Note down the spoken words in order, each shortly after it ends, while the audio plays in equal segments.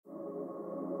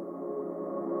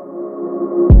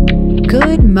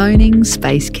Good morning,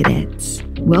 Space Cadets.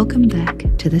 Welcome back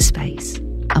to The Space,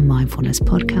 a mindfulness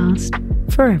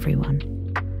podcast for everyone.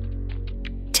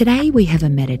 Today we have a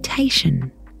meditation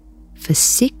for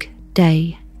sick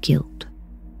day guilt.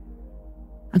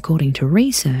 According to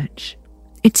research,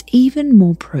 it's even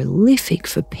more prolific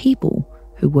for people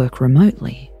who work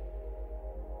remotely.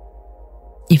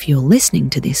 If you're listening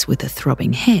to this with a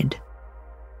throbbing head,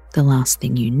 the last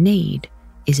thing you need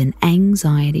is an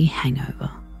anxiety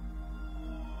hangover.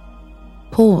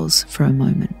 Pause for a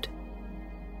moment.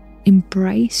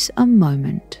 Embrace a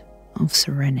moment of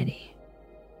serenity.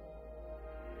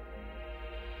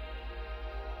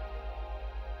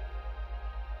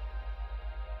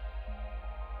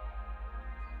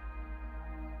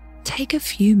 Take a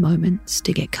few moments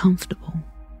to get comfortable,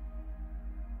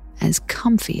 as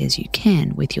comfy as you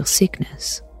can with your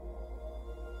sickness.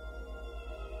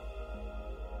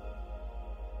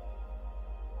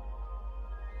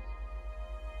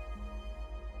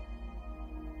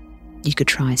 You could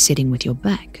try sitting with your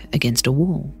back against a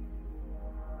wall.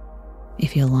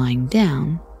 If you're lying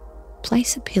down,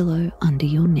 place a pillow under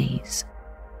your knees.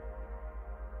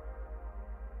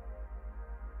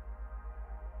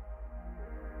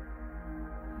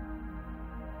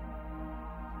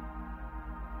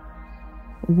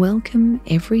 Welcome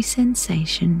every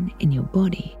sensation in your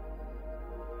body,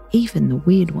 even the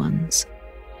weird ones.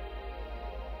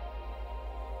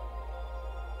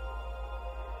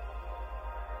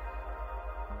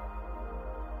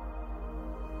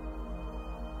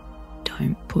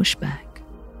 Don't push back.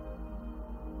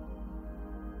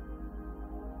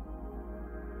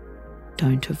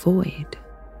 Don't avoid.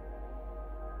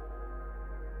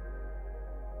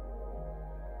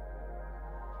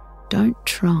 Don't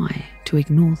try to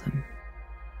ignore them.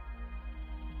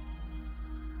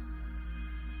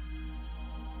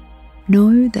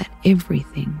 Know that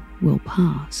everything will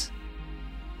pass.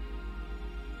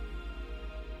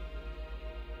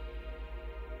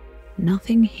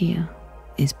 Nothing here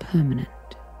is permanent.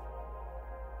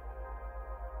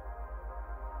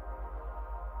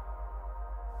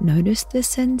 Notice the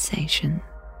sensation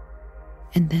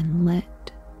and then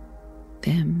let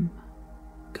them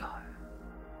go.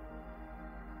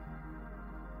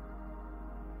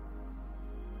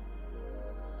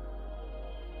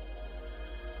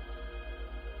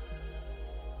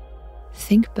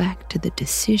 Think back to the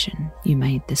decision you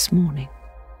made this morning.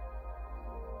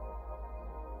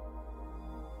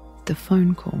 The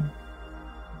phone call,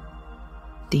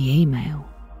 the email,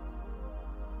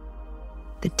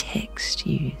 the text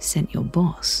you sent your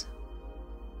boss.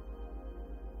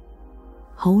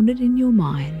 Hold it in your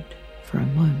mind for a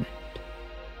moment.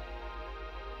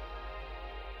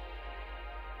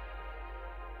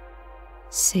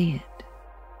 See it.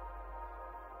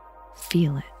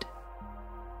 Feel it.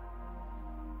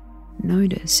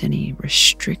 Notice any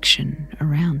restriction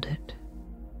around it.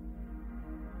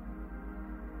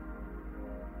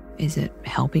 Is it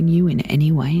helping you in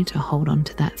any way to hold on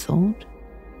to that thought?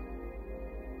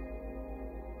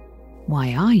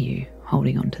 Why are you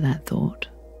holding on to that thought?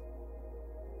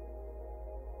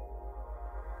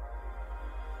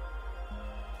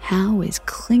 How is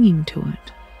clinging to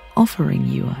it offering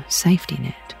you a safety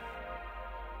net?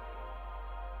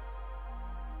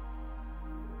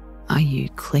 Are you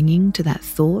clinging to that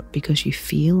thought because you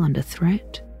feel under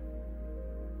threat?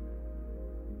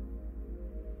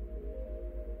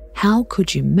 How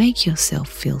could you make yourself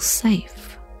feel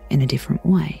safe in a different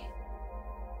way?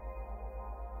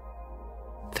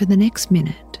 For the next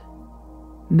minute,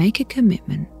 make a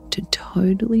commitment to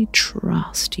totally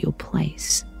trust your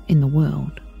place in the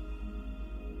world.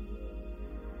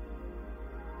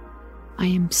 I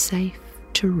am safe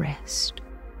to rest.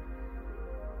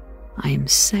 I am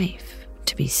safe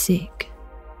to be sick.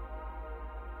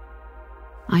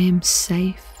 I am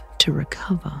safe to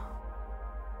recover.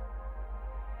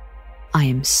 I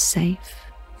am safe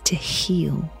to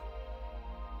heal.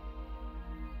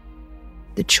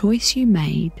 The choice you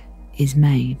made is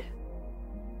made.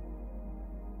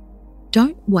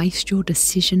 Don't waste your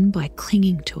decision by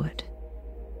clinging to it,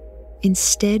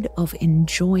 instead of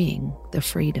enjoying the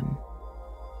freedom.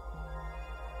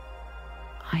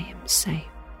 I am safe.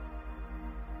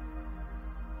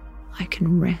 I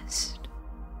can rest.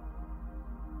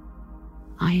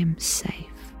 I am safe.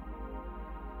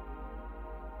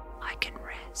 I can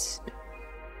rest.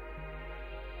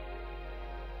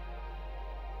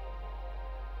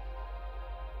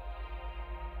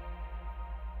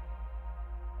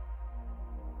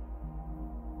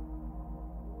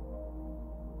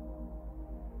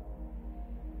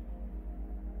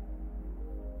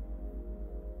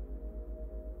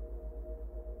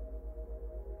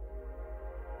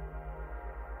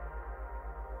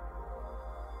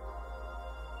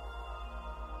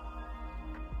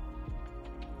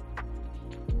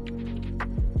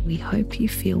 we hope you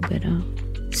feel better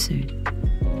soon.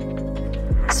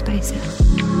 Space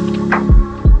out.